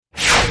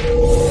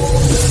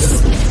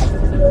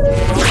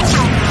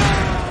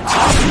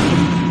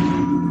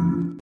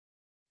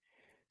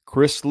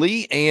Chris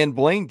Lee and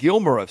Blaine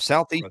Gilmer of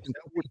Southeastern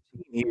 14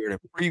 here to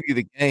preview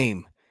the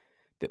game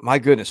that, my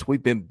goodness,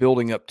 we've been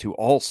building up to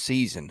all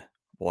season,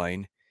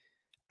 Blaine.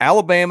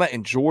 Alabama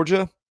and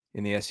Georgia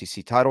in the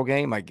SEC title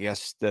game. I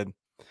guess the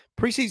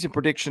preseason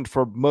prediction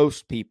for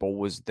most people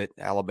was that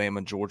Alabama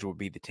and Georgia would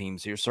be the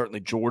teams here. Certainly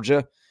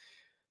Georgia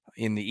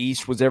in the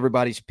East was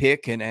everybody's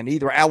pick, and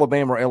either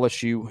Alabama or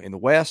LSU in the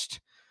West.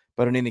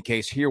 But in any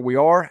case, here we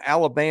are.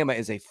 Alabama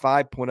is a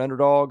 5-point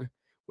underdog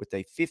with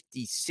a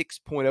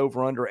 56-point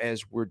over-under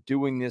as we're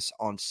doing this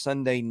on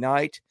Sunday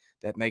night.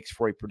 That makes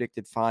for a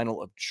predicted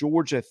final of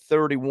Georgia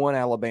 31,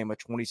 Alabama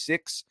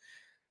 26.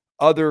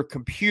 Other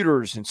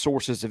computers and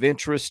sources of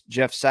interest,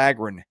 Jeff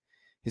Sagarin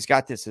has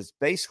got this as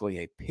basically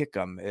a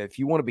pick-em. If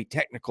you want to be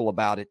technical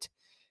about it,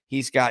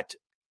 he's got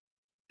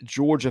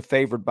Georgia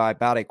favored by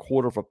about a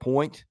quarter of a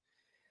point.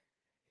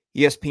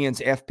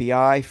 ESPN's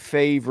FPI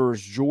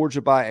favors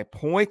Georgia by a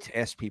point.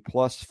 SP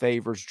Plus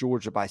favors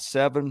Georgia by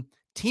 7.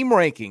 Team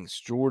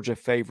rankings, Georgia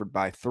favored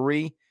by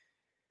 3.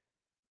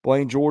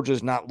 Blaine,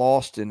 Georgia's not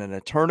lost in an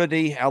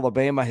eternity.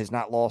 Alabama has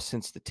not lost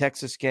since the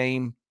Texas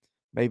game.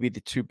 Maybe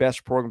the two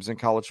best programs in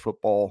college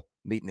football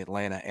meet in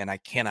Atlanta, and I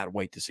cannot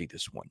wait to see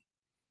this one.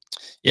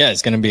 Yeah,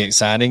 it's going to be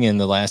exciting. And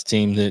the last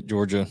team that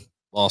Georgia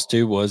lost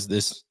to was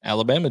this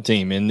Alabama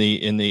team in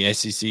the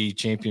SEC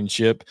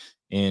championship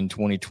in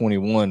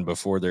 2021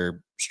 before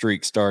their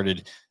streak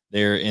started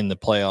there in the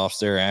playoffs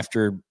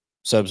thereafter,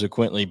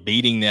 subsequently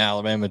beating the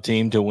Alabama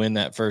team to win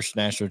that first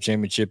national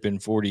championship in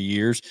 40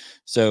 years.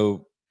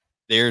 So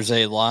there's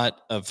a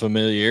lot of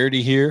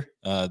familiarity here.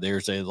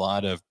 There's a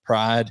lot of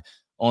pride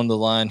on the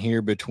line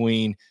here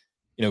between,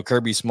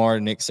 Kirby Smart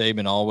and Nick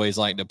Saban always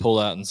like to pull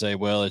out and say,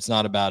 well, it's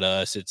not about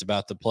us, it's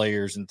about the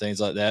players and things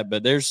like that.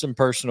 But there's some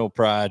personal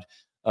pride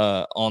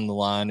on the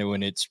line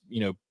when it's,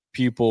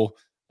 pupil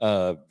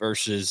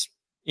versus,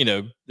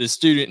 the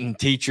student and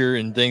teacher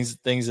and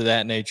things of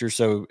that nature.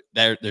 So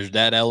there's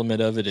that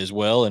element of it as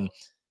well. And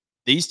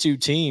these two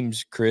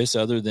teams, Chris,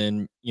 other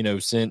than,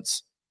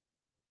 since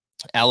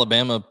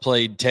Alabama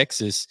played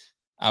Texas,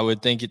 I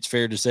would think it's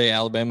fair to say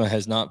Alabama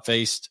has not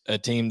faced a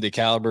team the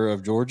caliber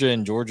of Georgia,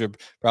 and Georgia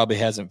probably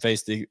hasn't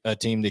faced a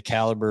team the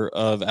caliber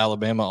of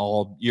Alabama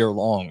all year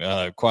long,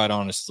 quite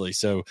honestly.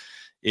 So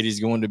it is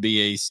going to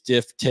be a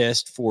stiff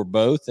test for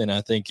both, and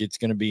I think it's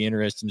going to be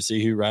interesting to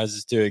see who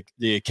rises to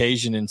the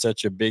occasion in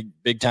such a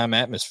big-time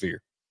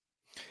atmosphere.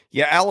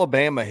 Yeah,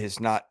 Alabama has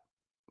not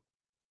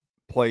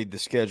played the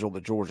schedule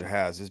that Georgia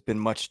has. It's been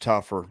much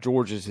tougher.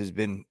 Georgia's has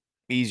been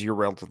easier,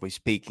 relatively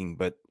speaking,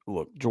 but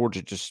look,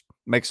 Georgia just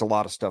makes a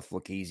lot of stuff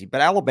look easy.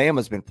 But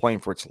Alabama's been playing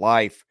for its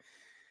life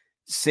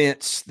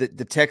since the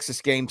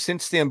Texas game.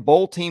 Since then,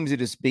 bowl teams it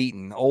has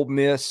beaten: Ole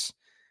Miss,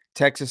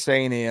 Texas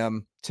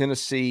A&M,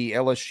 Tennessee,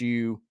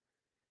 LSU,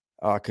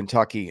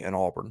 Kentucky, and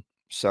Auburn.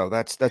 So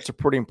that's a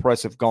pretty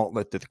impressive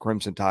gauntlet that the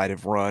Crimson Tide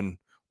have run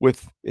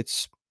with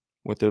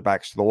their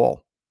backs to the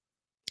wall.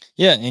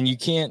 Yeah,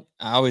 and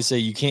I always say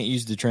you can't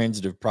use the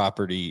transitive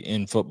property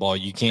in football.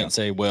 You can't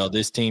say, well,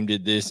 this team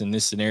did this in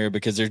this scenario,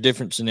 because there's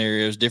different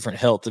scenarios, different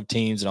health of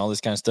teams and all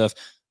this kind of stuff.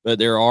 But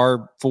there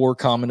are 4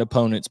 common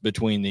opponents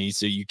between these.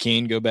 So you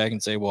can go back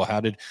and say, well, how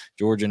did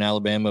Georgia and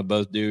Alabama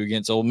both do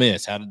against Ole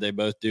Miss? How did they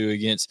both do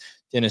against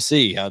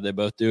Tennessee? How did they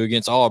both do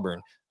against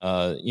Auburn?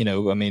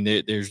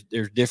 There's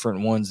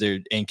different ones there,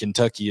 and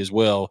Kentucky as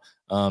well.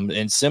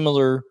 And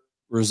similar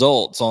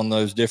results on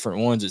those different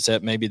ones,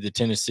 except maybe the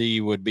Tennessee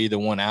would be the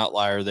one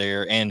outlier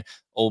there. And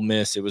Ole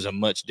Miss, it was a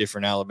much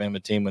different Alabama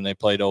team when they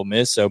played Ole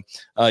Miss. So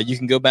you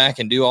can go back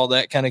and do all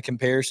that kind of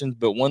comparisons.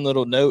 But one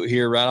little note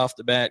here right off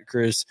the bat,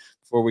 Chris,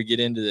 before we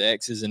get into the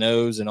X's and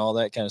O's and all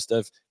that kind of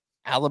stuff,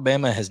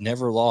 Alabama has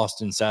never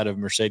lost inside of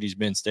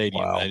Mercedes-Benz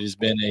Stadium. Wow. It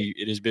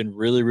has been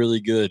really,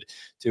 really good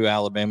to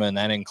Alabama, and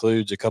that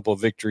includes a couple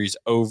of victories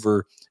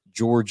over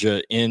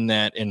Georgia in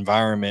that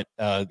environment.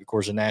 Of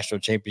course, a national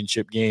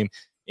championship game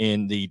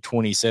in the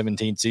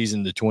 2017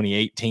 season, the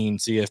 2018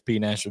 CFP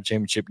National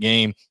Championship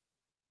game,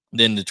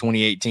 then the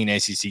 2018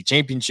 SEC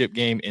Championship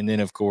game, and then,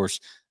 of course,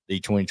 the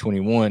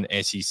 2021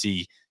 SEC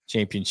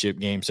Championship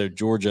game. So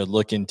Georgia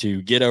looking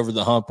to get over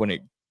the hump when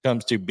it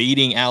comes to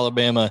beating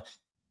Alabama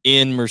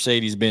in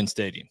Mercedes-Benz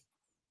Stadium.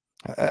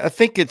 I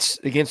think it's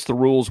against the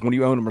rules when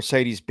you own a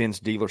Mercedes-Benz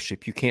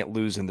dealership. You can't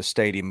lose in the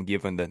stadium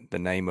given the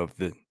name of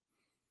the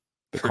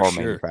car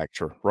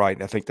manufacturer,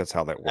 right? I think that's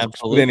how that works.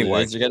 Absolutely. But anyway,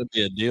 there's got to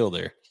be a deal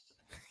there.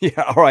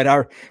 Yeah, all right.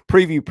 Our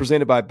preview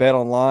presented by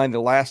BetOnline,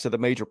 the last of the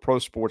major pro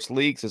sports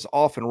leagues, is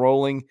off and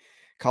rolling.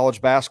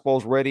 College basketball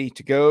is ready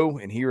to go,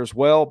 and here as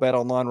well.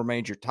 BetOnline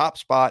remains your top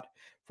spot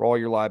for all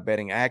your live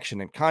betting action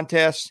and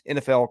contests.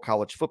 NFL,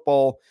 college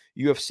football,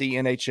 UFC,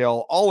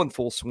 NHL, all in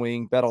full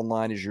swing.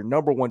 BetOnline is your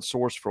number one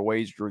source for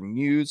wagering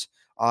news,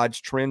 odds,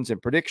 trends, and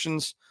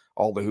predictions.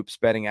 All the hoops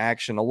betting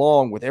action,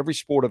 along with every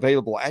sport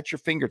available at your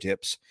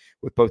fingertips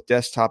with both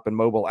desktop and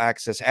mobile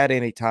access at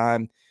any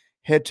time.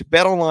 Head to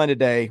BetOnline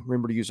today.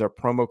 Remember to use our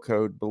promo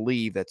code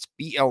BELIEVE, that's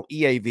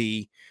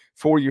BLEAV,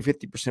 for your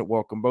 50%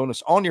 welcome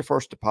bonus on your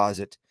first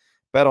deposit.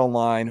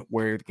 BetOnline,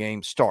 where the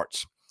game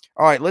starts.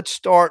 All right, let's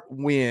start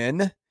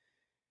when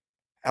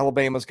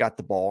Alabama's got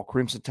the ball.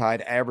 Crimson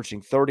Tide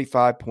averaging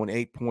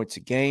 35.8 points a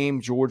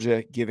game.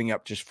 Georgia giving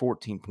up just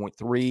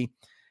 14.3.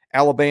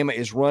 Alabama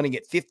is running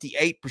at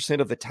 58%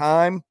 of the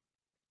time,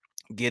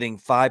 getting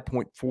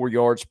 5.4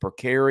 yards per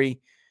carry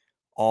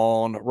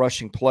on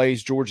rushing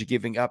plays. Georgia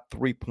giving up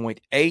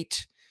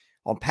 3.8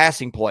 on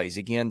passing plays.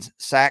 Again,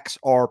 sacks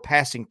are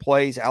passing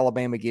plays.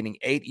 Alabama getting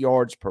 8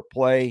 yards per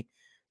play.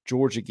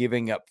 Georgia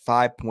giving up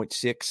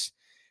 5.6.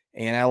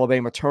 And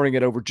Alabama turning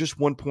it over just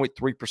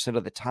 1.3%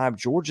 of the time.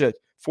 Georgia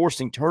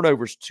forcing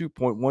turnovers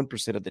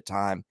 2.1% of the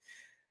time.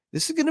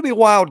 This is going to be a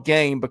wild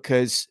game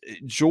because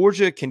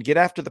Georgia can get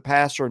after the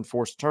passer and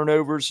force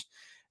turnovers.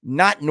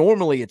 Not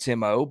normally its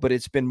MO, but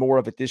it's been more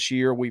of it this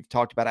year. We've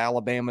talked about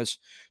Alabama's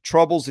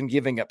troubles in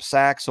giving up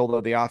sacks,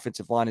 although the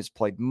offensive line has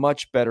played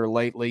much better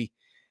lately.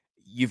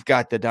 You've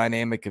got the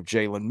dynamic of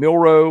Jalen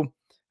Milroe,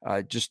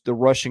 just the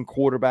rushing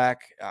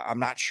quarterback. I'm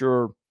not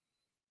sure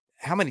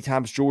how many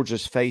times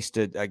Georgia's faced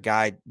a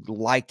guy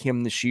like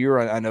him this year.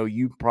 I know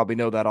you probably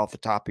know that off the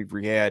top of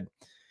your head.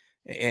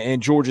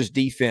 And Georgia's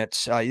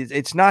defense,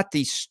 it's not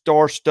the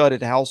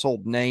star-studded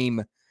household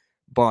name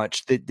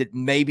bunch that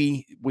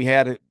maybe we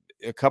had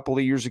a couple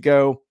of years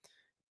ago,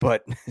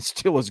 but it's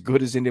still as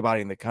good as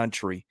anybody in the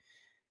country.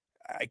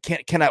 I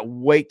cannot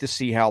wait to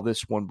see how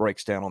this one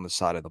breaks down on the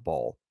side of the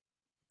ball.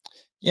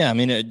 Yeah, I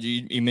mean,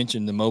 you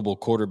mentioned the mobile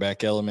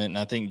quarterback element, and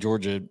I think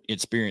Georgia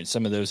experienced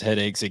some of those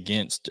headaches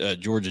against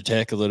Georgia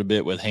Tech a little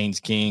bit with Haynes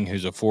King,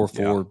 who's a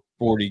 4.4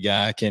 40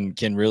 guy,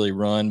 can really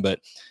run. But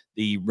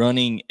the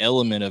running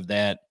element of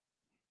that,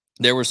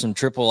 there were some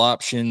triple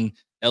option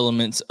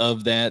elements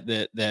of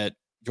that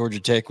Georgia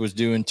Tech was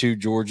doing to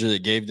Georgia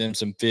that gave them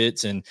some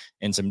fits and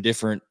some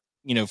different,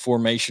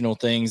 formational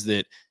things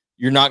that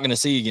you're not going to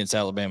see against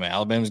Alabama.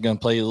 Alabama's going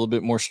to play a little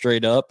bit more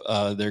straight up.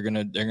 They're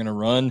going to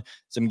run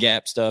some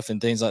gap stuff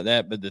and things like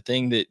that. But the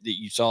thing that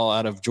you saw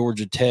out of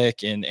Georgia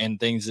Tech and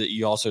things that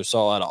you also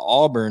saw out of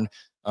Auburn,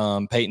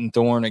 Peyton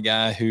Thorne, a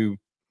guy who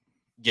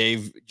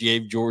gave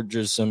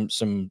Georgia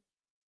some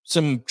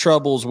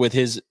troubles with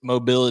his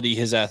mobility,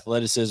 his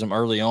athleticism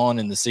early on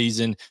in the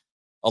season.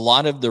 A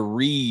lot of the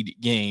read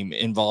game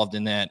involved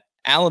in that.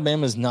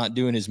 Alabama's not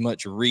doing as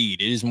much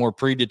read. It is more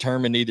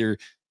predetermined.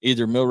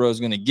 Either Milroe's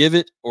going to give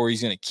it or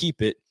he's going to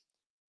keep it.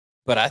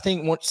 But I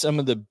think some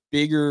of the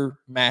bigger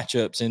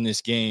matchups in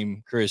this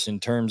game, Chris, in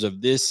terms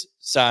of this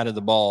side of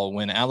the ball,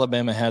 when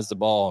Alabama has the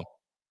ball,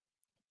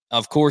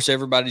 of course,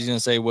 everybody's going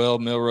to say, well,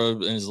 Milroe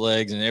and his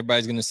legs, and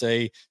everybody's going to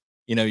say,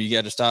 you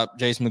got to stop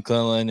Jason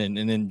McClellan, and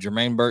then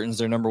Jermaine Burton's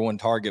their number one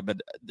target.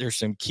 But there's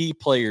some key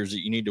players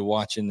that you need to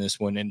watch in this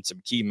one and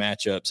some key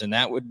matchups. And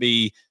that would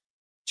be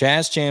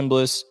Chaz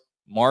Chambliss,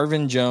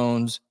 Marvin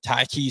Jones,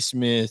 Tyke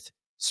Smith,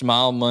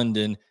 Smile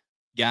Munden,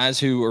 guys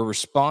who are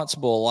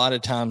responsible a lot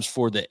of times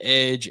for the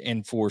edge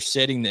and for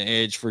setting the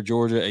edge for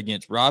Georgia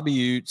against Robbie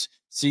Utes,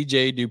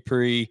 C.J.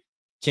 Dupree,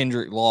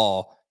 Kendrick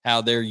Law,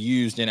 how they're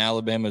used in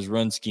Alabama's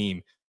run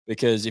scheme.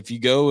 Because if you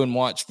go and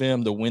watch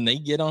film, when they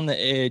get on the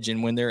edge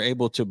and when they're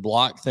able to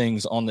block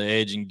things on the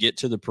edge and get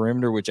to the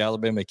perimeter, which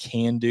Alabama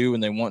can do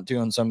and they want to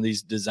on some of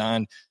these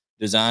designed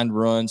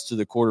runs to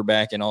the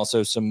quarterback, and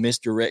also some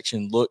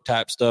misdirection look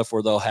type stuff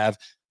where they'll have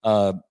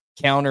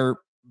counter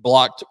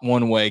blocked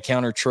one way,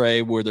 counter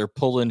tray, where they're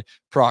pulling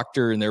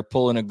Proctor and they're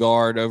pulling a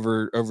guard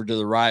over to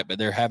the right, but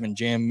they're having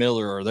Jam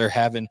Miller, or they're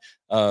having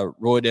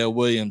Roydell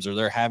Williams, or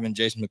they're having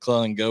Jason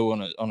McClellan go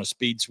on a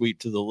speed sweep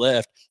to the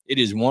left. It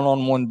is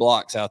one-on-one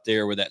blocks out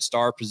there with that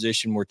star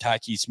position where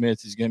Tyke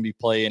Smith is going to be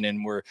playing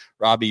and where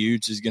Robbie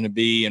Utes is going to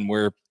be, and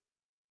where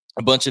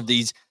a bunch of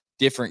these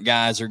different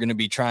guys are going to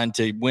be trying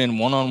to win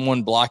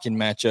one-on-one blocking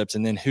matchups.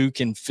 And then who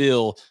can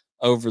fill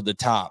over the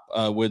top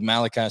with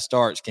Malachi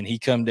Starks? Can he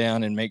come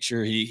down and make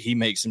sure he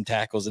makes some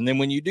tackles? And then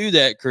when you do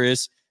that,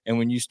 Chris, and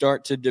when you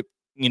start to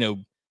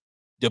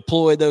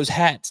deploy those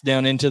hats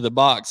down into the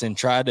box and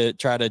try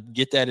to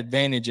get that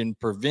advantage and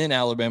prevent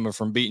Alabama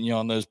from beating you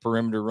on those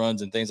perimeter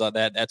runs and things like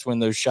that, that's when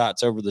those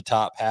shots over the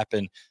top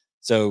happen.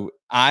 So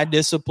eye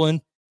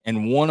discipline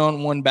and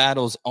one-on-one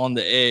battles on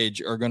the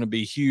edge are going to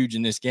be huge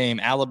in this game.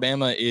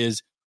 Alabama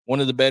is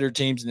one of the better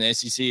teams in the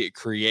SEC at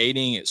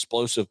creating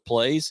explosive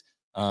plays.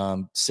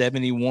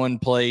 71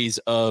 plays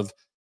of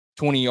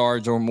 20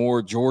 yards or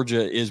more.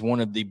 Georgia is one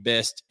of the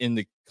best in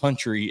the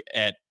country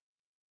at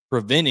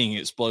preventing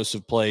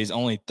explosive plays,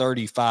 only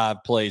 35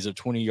 plays of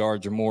 20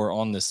 yards or more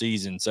on the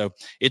season. So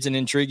it's an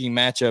intriguing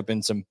matchup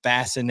and some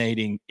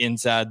fascinating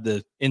inside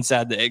the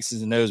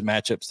X's and O's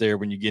matchups there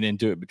when you get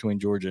into it between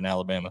Georgia and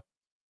Alabama.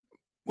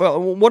 Well,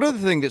 one other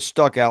thing that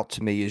stuck out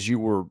to me as you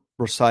were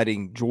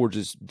reciting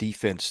Georgia's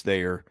defense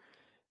there,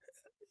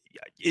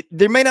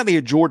 there may not be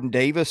a Jordan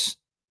Davis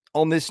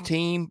on this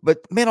team, but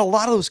man, a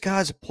lot of those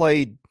guys have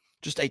played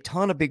just a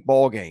ton of big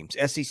ball games,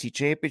 SEC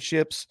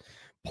championships,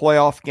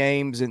 playoff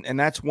games. And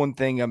that's one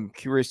thing I'm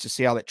curious to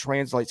see how that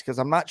translates, because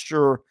I'm not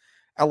sure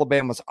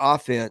Alabama's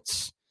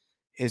offense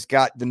has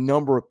got the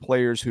number of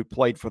players who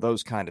played for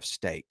those kind of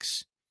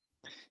stakes.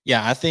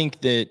 Yeah, I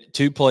think that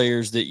two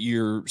players that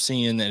you're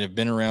seeing that have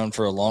been around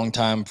for a long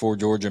time for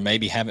Georgia,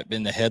 maybe haven't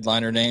been the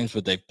headliner names,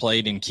 but they've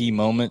played in key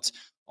moments,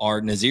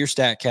 are Nazir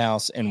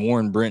Stackhouse and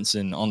Warren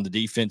Brinson on the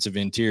defensive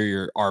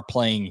interior are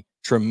playing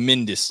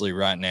tremendously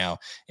right now.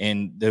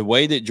 And the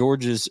way that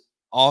Georgia's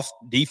off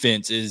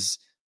defense is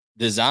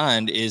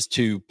designed is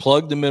to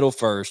plug the middle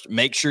first,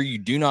 make sure you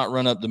do not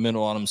run up the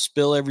middle on them,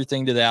 spill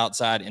everything to the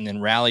outside, and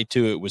then rally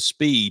to it with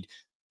speed.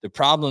 The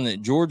problem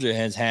that Georgia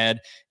has had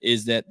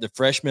is that the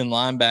freshman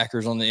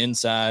linebackers on the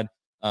inside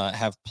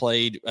have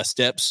played a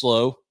step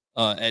slow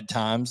at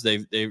times.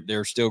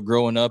 They're still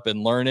growing up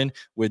and learning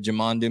with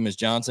Jamon Dumas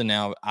Johnson.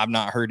 Now, I've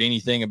not heard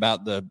anything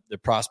about the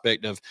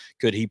prospect of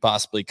could he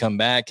possibly come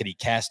back? Could he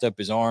cast up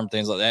his arm?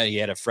 Things like that. He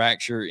had a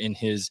fracture in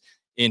his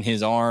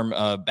arm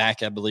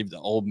back, I believe, the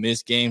Ole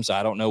Miss game. So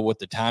I don't know what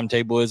the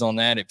timetable is on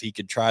that. If he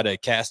could try to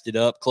cast it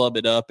up, club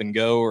it up and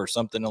go or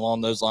something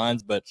along those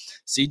lines. But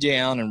CJ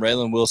Allen and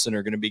Raylan Wilson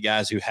are going to be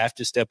guys who have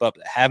to step up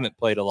that haven't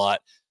played a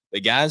lot.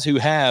 But guys who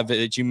have,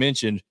 that you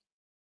mentioned,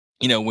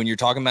 when you're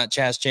talking about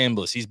Chaz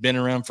Chambliss, he's been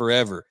around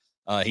forever.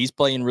 He's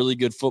playing really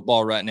good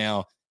football right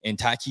now. And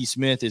Tyke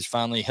Smith is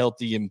finally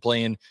healthy and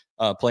playing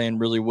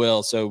really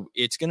well. So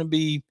it's gonna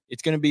be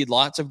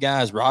lots of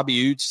guys.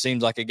 Robbie Oates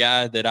seems like a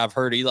guy that I've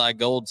heard Eli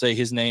Gold say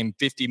his name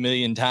 50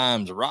 million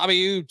times.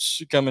 Robbie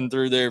Oates coming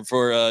through there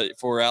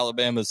for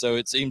Alabama. So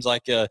it seems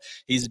like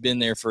he's been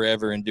there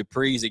forever. And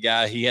Dupree's a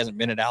guy, he hasn't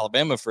been at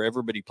Alabama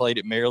forever, but he played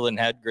at Maryland,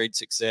 had great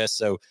success.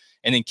 So,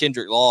 and then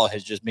Kendrick Law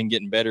has just been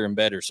getting better and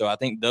better. So I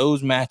think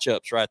those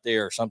matchups right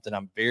there are something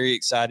I'm very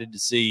excited to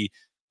see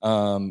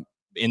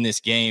in this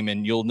game.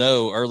 And you'll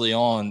know early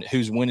on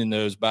who's winning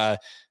those by,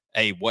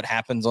 hey, what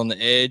happens on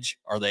the edge?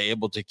 Are they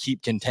able to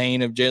keep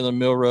contain of Jalen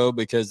Milroe?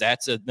 Because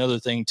that's another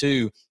thing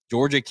too.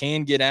 Georgia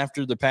can get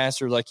after the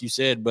passer, like you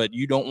said, but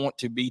you don't want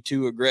to be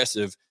too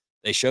aggressive.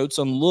 They showed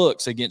some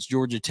looks against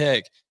Georgia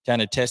Tech,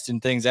 kind of testing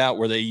things out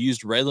where they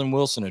used Raylan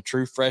Wilson, a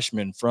true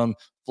freshman from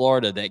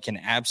Florida that can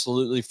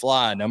absolutely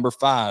fly. Number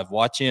 5,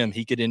 watch him.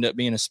 He could end up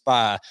being a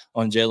spy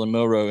on Jalen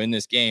Milroe in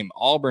this game.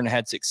 Auburn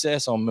had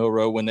success on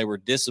Milroe when they were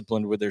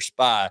disciplined with their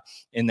spy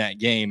in that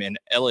game. And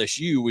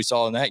LSU, we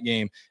saw in that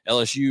game,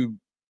 LSU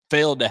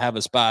failed to have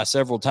a spy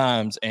several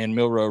times, and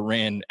Milroe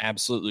ran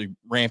absolutely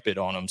rampant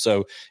on them.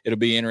 So it'll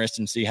be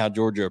interesting to see how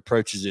Georgia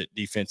approaches it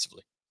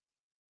defensively.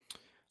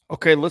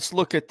 Okay, let's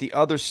look at the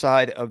other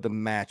side of the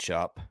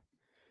matchup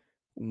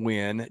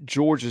when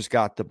Georgia's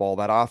got the ball.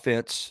 That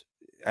offense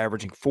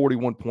averaging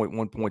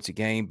 41.1 points a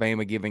game,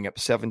 Bama giving up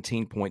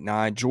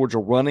 17.9. Georgia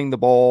running the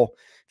ball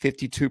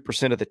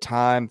 52% of the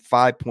time,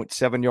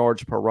 5.7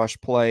 yards per rush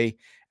play.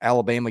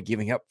 Alabama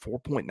giving up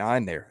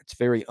 4.9 there. It's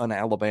very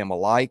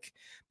un-Alabama-like.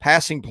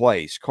 Passing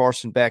plays,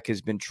 Carson Beck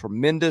has been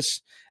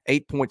tremendous,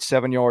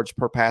 8.7 yards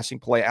per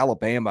passing play.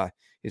 Alabama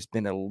has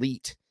been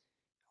elite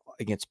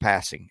against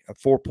passing,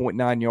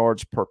 4.9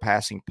 yards per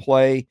passing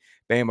play.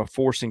 Bama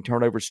forcing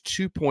turnovers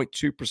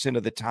 2.2%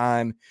 of the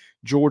time.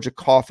 Georgia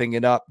coughing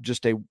it up,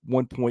 just a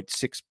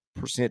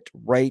 1.6%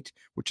 rate,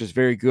 which is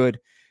very good.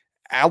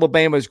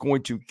 Alabama is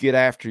going to get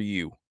after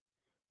you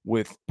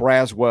with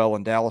Braswell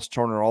and Dallas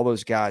Turner, all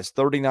those guys,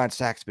 39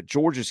 sacks, but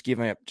Georgia's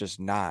giving up just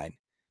 9.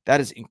 That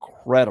is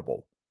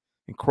incredible.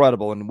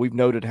 Incredible. And we've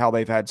noted how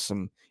they've had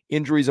some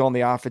injuries on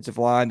the offensive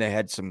line. They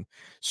had some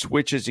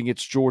switches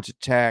against Georgia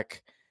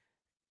Tech.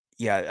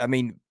 Yeah, I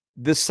mean,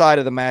 this side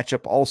of the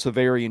matchup also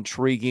very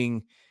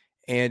intriguing.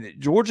 And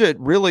Georgia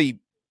really,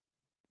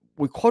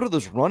 we quoted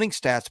those running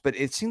stats, but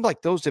it seemed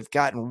like those have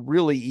gotten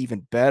really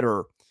even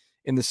better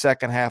in the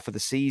second half of the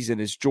season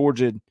as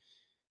Georgia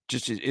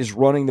just is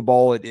running the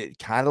ball at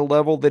kind of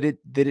level that it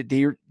did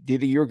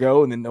a year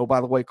ago. And then, oh, by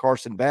the way,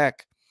 Carson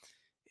Beck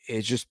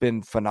has just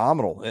been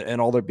phenomenal in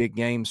all their big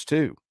games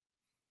too.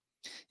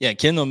 Yeah,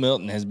 Kendall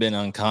Milton has been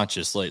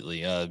unconscious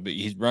lately. But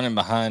he's running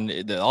behind.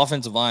 The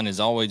offensive line has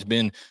always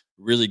been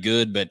really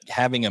good, but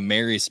having a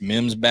Marius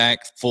Mims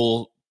back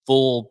full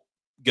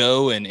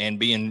go and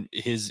being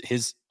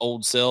his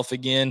old self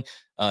again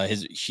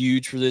is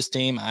huge for this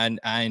team. I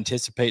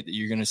anticipate that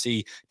you're going to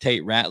see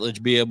Tate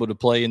Ratledge be able to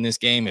play in this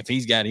game. If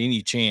he's got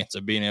any chance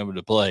of being able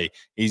to play,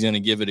 he's going to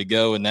give it a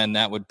go, and then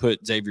that would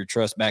put Xavier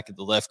Truss back at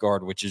the left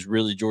guard, which is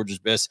really Georgia's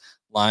best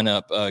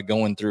lineup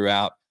going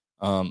throughout.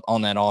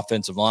 On that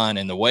offensive line,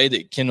 and the way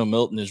that Kendall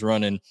Milton is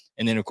running.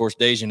 And then, of course,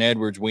 Daijun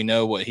Edwards, we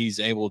know what he's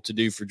able to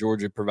do for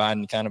Georgia,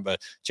 providing kind of a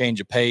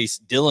change of pace.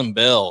 Dillon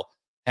Bell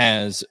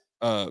has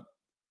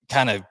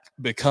kind of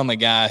become a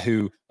guy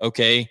who,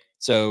 okay,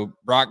 so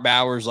Brock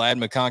Bowers, Ladd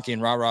McConkey,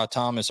 and Ra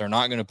Thomas are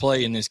not going to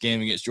play in this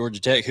game against Georgia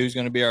Tech. Who's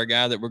going to be our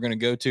guy that we're going to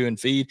go to and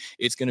feed?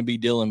 It's going to be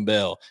Dillon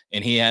Bell.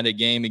 And he had a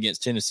game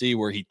against Tennessee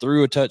where he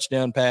threw a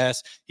touchdown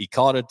pass. He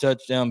caught a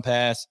touchdown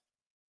pass.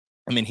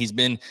 I mean, he's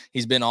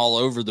been all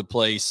over the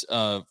place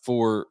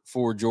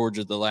for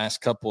Georgia the last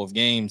couple of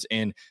games,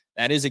 and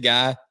that is a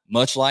guy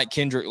much like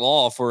Kendrick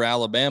Law for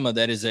Alabama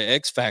that is an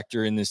X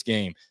factor in this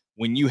game.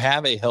 When you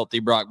have a healthy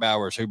Brock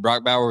Bowers, who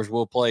Brock Bowers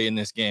will play in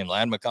this game,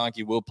 Ladd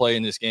McConkey will play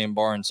in this game,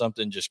 barring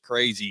something just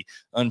crazy,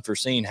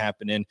 unforeseen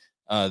happening.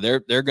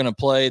 They're going to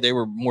play. They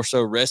were more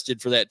so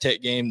rested for that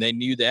Tech game. They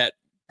knew that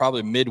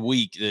probably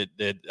midweek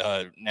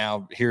that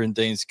now hearing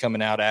things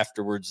coming out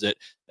afterwards that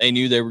they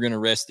knew they were going to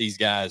rest these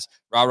guys.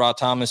 Ra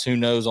Thomas, who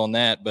knows on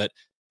that, but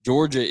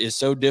Georgia is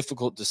so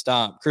difficult to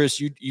stop. Chris,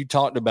 you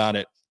talked about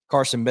it.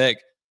 Carson Beck,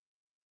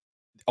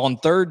 on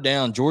third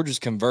down, Georgia's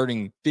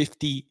converting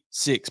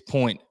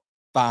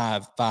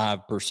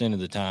 56.55% of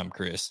the time,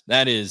 Chris.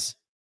 That is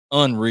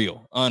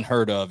unreal,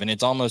 unheard of. And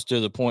it's almost to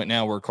the point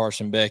now where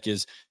Carson Beck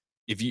is,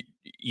 if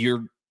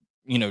you're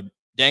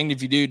danged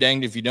if you do,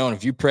 danged if you don't.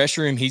 If you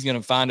pressure him, he's going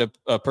to find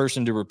a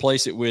person to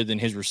replace it with,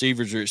 and his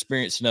receivers are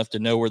experienced enough to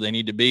know where they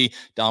need to be.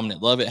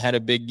 Dominic Lovett had a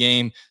big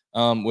game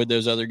with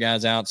those other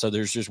guys out, so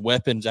there's just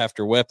weapons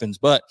after weapons.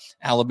 But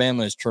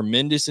Alabama is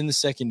tremendous in the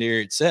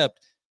secondary, except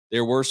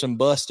there were some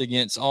busts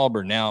against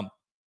Auburn. Now,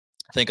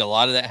 I think a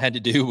lot of that had to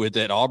do with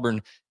that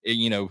Auburn,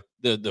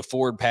 the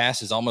forward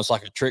pass is almost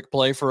like a trick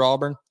play for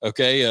Auburn.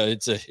 Okay,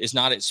 it's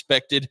not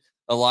expected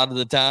a lot of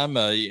the time.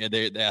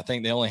 I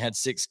think they only had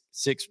six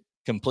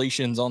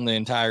completions on the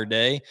entire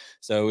day,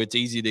 so it's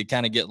easy to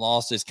kind of get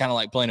lost. It's kind of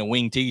like playing a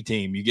wing T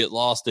team. You get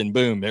lost and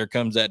boom, there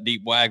comes that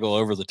deep waggle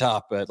over the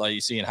top, like you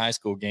see in high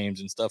school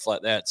games and stuff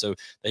like that. So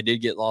they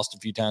did get lost a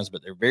few times,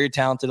 but they're very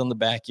talented on the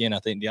back end. I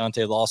think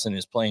Deontay Lawson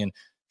is playing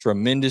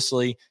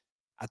tremendously.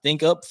 I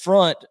think up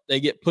front, they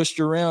get pushed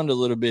around a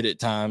little bit at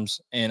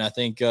times, and I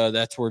think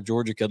that's where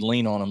Georgia could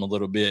lean on them a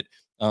little bit.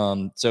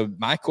 So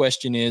my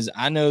question is,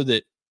 I know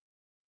that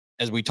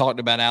as we talked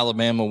about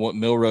Alabama, what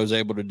Milroe's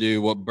able to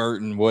do, what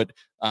Burton, what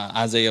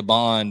Isaiah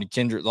Bond,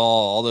 Kendrick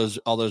Law, all those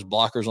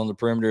blockers on the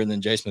perimeter, and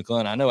then Jace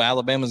McClellan. I know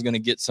Alabama's going to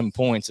get some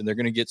points and they're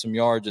going to get some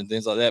yards and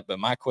things like that. But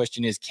my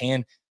question is,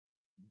 can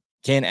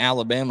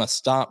Alabama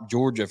stop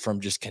Georgia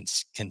from just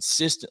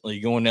consistently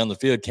going down the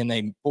field? Can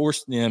they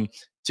force them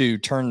to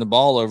turn the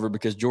ball over?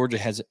 Because Georgia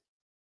has,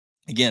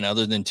 again,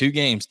 other than two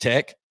games,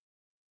 Tech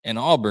and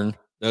Auburn,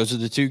 those are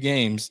the two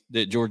games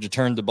that Georgia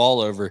turned the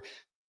ball over.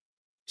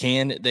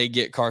 Can they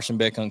get Carson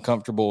Beck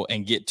uncomfortable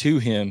and get to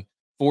him,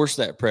 force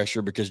that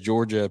pressure, because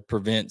Georgia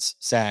prevents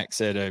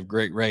sacks at a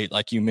great rate,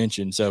 like you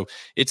mentioned. So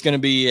it's going to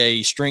be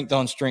a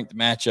strength-on-strength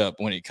matchup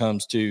when it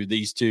comes to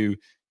these two,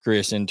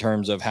 Chris, in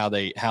terms of how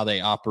they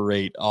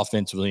operate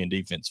offensively and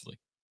defensively.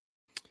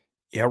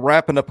 Yeah,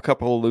 wrapping up a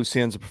couple of loose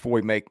ends before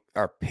we make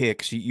our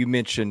picks. You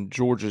mentioned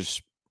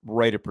Georgia's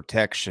rate of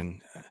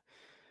protection.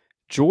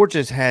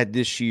 Georgia's had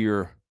this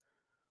year,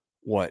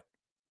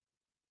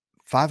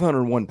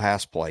 501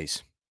 pass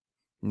plays.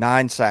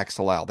 9 sacks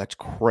allowed. That's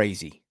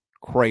crazy.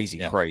 Crazy.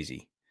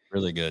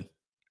 Really good.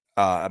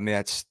 I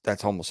mean,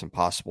 that's almost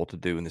impossible to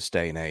do in this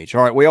day and age.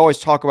 All right, we always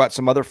talk about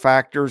some other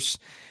factors.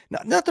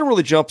 Nothing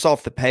really jumps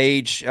off the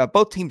page.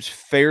 Both teams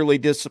fairly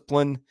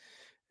disciplined.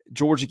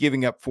 Georgia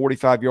giving up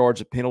 45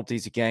 yards of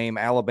penalties a game.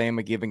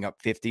 Alabama giving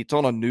up 50. It's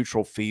on a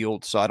neutral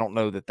field, so I don't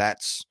know that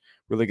that's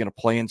really going to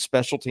play in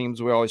special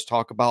teams. We always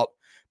talk about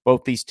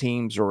both these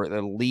teams are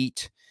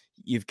elite.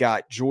 You've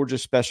got Georgia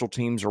special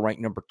teams are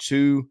ranked number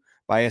 2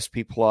 by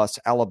SP Plus.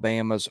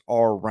 Alabama's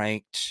are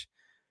ranked,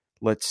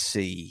 let's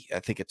see, I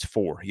think it's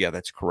 4. Yeah,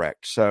 that's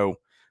correct. So,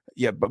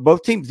 yeah, but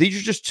both teams, these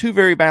are just two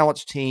very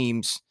balanced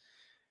teams.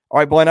 All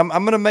right, Blaine, I'm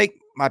going to make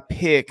my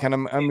pick, and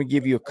I'm going to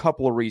give you a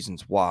couple of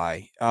reasons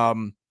why.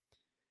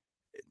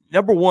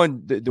 Number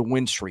one, the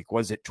win streak.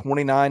 Was it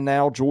 29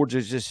 now?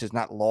 Georgia just has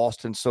not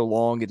lost in so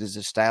long. It has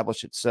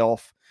established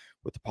itself,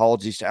 with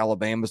apologies to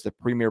Alabama, as the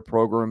premier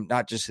program,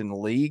 not just in the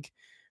league,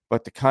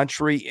 but the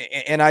country.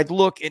 And I'd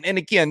look, and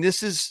again,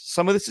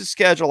 some of this is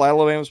schedule.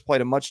 Alabama's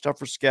played a much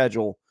tougher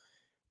schedule,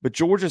 but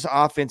Georgia's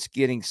offense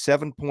getting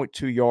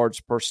 7.2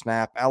 yards per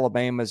snap.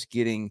 Alabama's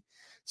getting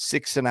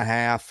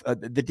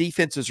 6.5. The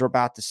defenses are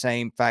about the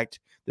same. In fact,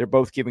 they're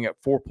both giving up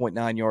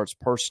 4.9 yards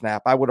per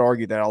snap. I would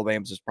argue that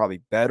Alabama's is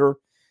probably better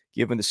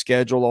given the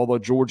schedule, although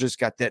Georgia's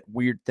got that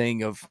weird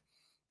thing of,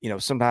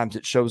 sometimes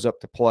it shows up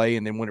to play,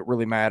 and then when it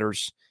really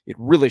matters, it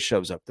really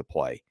shows up to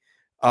play.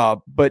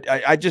 But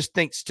I just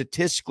think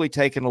statistically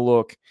taking a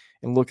look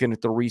and looking at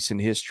the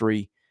recent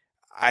history,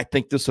 I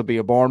think this will be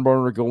a barn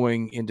burner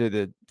going into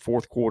the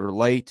fourth quarter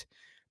late.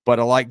 But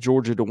I like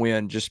Georgia to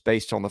win just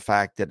based on the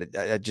fact that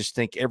I just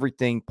think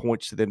everything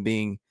points to them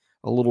being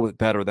a little bit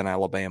better than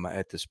Alabama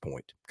at this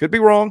point. Could be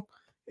wrong,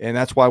 and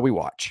that's why we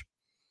watch.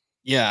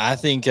 Yeah, I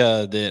think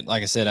that,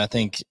 like I said, I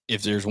think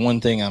if there's one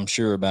thing I'm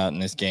sure about in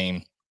this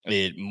game,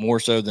 it more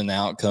so than the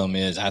outcome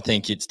is, I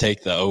think it's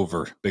take the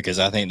over, because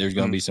I think there's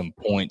going to be some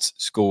points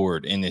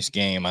scored in this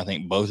game. I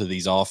think both of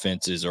these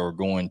offenses are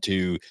going to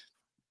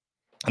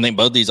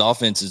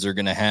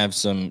have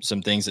some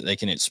things that they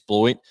can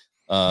exploit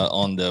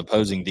on the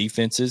opposing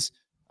defenses.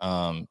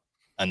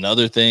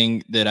 Another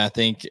thing that I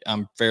think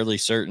I'm fairly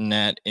certain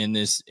that in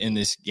this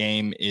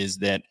game is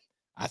that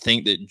I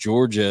think that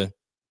Georgia,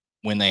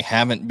 when they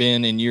haven't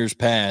been in years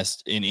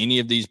past in any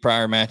of these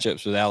prior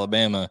matchups with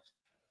Alabama,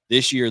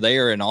 this year they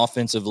are an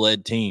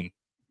offensive-led team.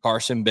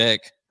 Carson Beck,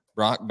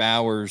 Brock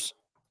Bowers,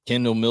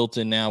 Kendall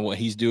Milton, now what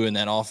he's doing,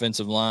 that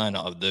offensive line,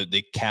 of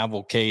the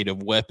cavalcade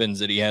of weapons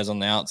that he has on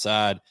the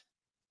outside,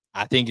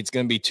 I think it's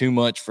going to be too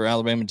much for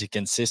Alabama to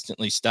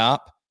consistently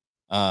stop.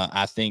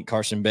 I think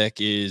Carson Beck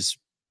is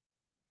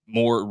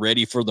more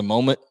ready for the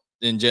moment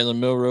than Jalen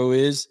Milroe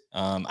is.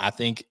 I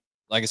think,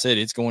 like I said,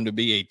 it's going to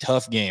be a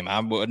tough game. I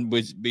wouldn't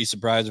be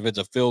surprised if it's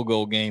a field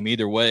goal game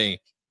either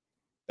way.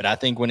 But I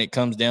think when it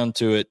comes down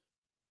to it,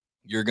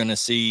 you're going to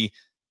see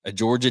a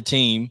Georgia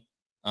team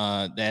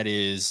that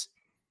is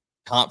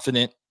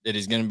confident, that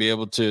is going to be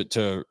able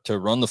to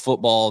run the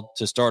football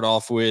to start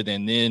off with,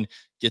 and then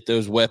get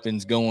those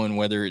weapons going,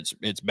 whether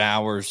it's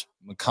Bowers,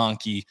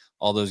 McConkey,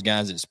 all those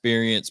guys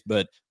experience.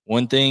 But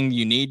one thing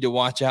you need to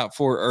watch out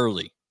for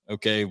early,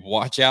 okay?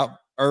 Watch out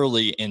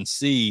early and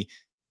see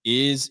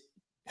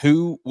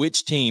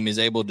which team is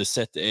able to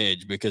set the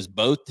edge, because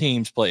both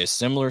teams play a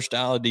similar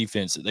style of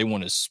defense that they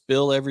want to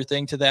spill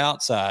everything to the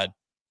outside,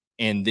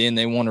 and then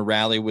they want to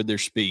rally with their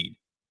speed.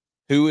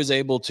 Who is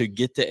able to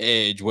get the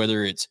edge,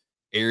 whether it's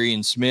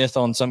Arian Smith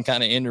on some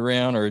kind of end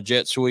around or a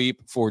jet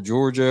sweep for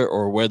Georgia,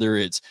 or whether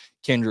it's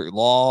Kendrick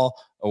Law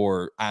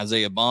or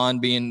Isaiah Bond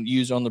being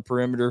used on the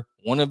perimeter.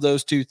 One of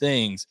those two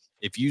things,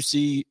 if you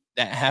see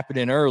that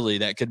happening early,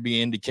 that could be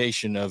an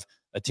indication of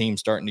a team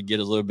starting to get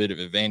a little bit of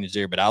advantage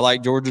there. But I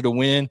like Georgia to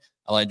win.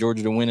 I like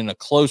Georgia to win in a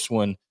close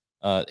one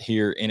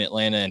here in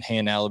Atlanta and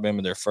hand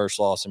Alabama their first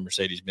loss in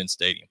Mercedes-Benz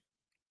Stadium.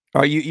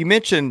 You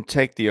mentioned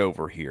take the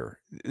over here.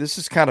 This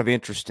is kind of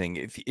interesting.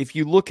 If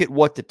you look at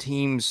what the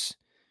teams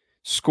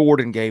scored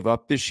and gave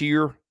up this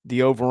year,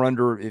 the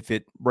over-under, if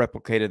it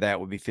replicated that,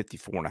 would be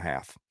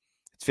 54.5.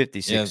 It's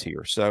 56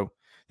 here. So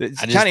it's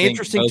kind of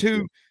interesting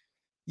too.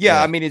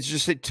 Yeah, I mean, it's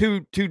just that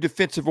two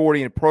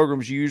defensive-oriented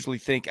programs. You usually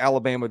think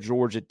Alabama,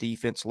 Georgia,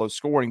 defense, low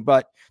scoring.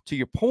 But to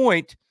your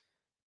point,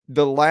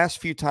 the last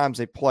few times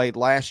they played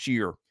last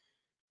year,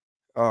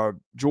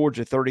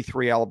 Georgia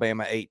 33,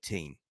 Alabama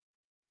 18.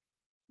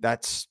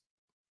 That's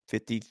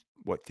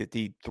 51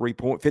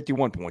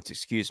 points,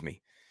 excuse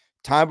me.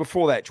 Time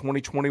before that,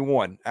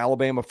 2021,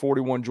 Alabama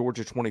 41,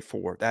 Georgia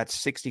 24. That's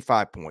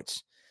 65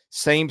 points.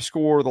 Same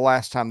score the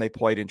last time they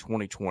played in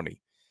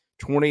 2020.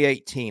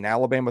 2018,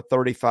 Alabama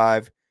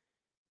 35,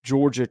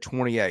 Georgia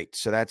 28.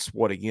 So that's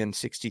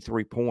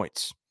 63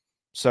 points.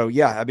 So,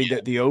 yeah, I mean,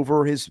 the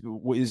over is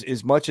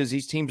as much as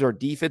these teams are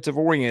defensive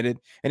oriented,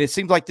 and it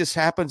seems like this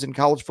happens in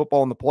college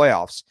football in the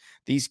playoffs.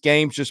 These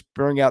games just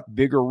bring out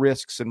bigger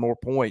risks and more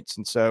points.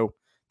 And so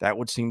that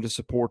would seem to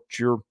support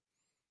your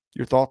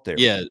thought there.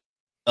 Yeah.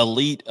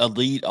 Elite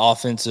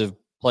offensive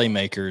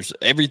playmakers.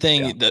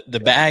 Everything, the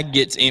bag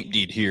gets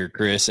emptied here,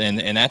 Chris.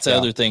 And that's the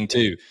other thing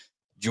too.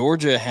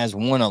 Georgia has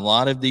won a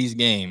lot of these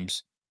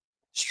games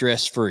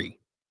stress-free.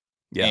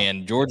 Yeah.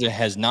 And Georgia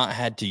has not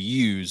had to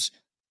use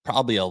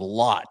probably a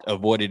lot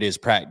of what it is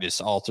practice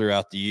all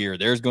throughout the year.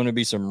 There's going to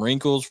be some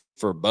wrinkles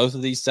for both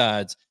of these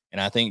sides, and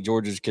I think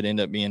Georgia's could end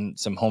up being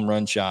some home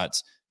run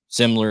shots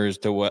similar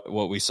to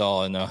what we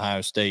saw in the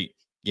Ohio State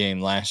game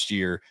last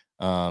year,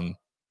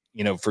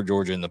 for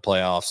Georgia in the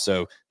playoffs.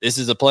 So this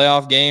is a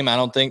playoff game. I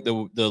don't think the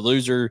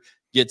loser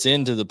gets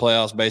into the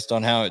playoffs based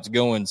on how it's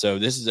going. So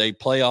this is a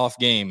playoff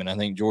game, and I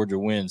think Georgia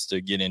wins to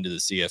get into the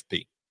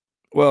CFP.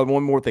 Well,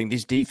 one more thing,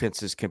 these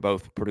defenses can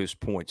both produce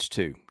points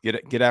too.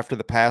 Get after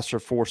the passer,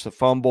 force a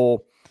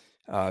fumble,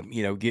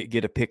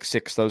 get a pick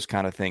six, those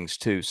kind of things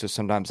too. So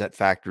sometimes that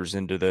factors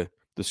into the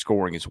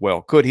scoring as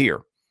well. Could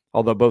here,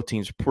 although both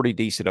teams are pretty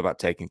decent about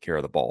taking care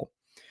of the ball.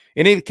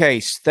 In any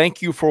case,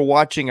 thank you for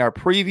watching our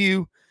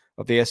preview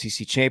of the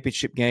SEC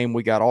Championship game.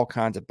 We got all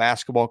kinds of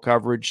basketball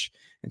coverage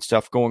and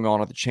stuff going on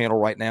the channel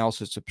right now,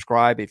 so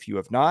subscribe if you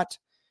have not.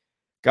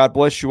 God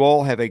bless you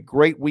all. Have a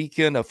great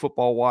weekend of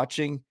football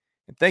watching.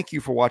 And thank you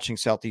for watching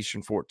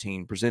Southeastern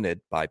 14, presented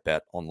by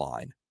Bet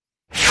Online.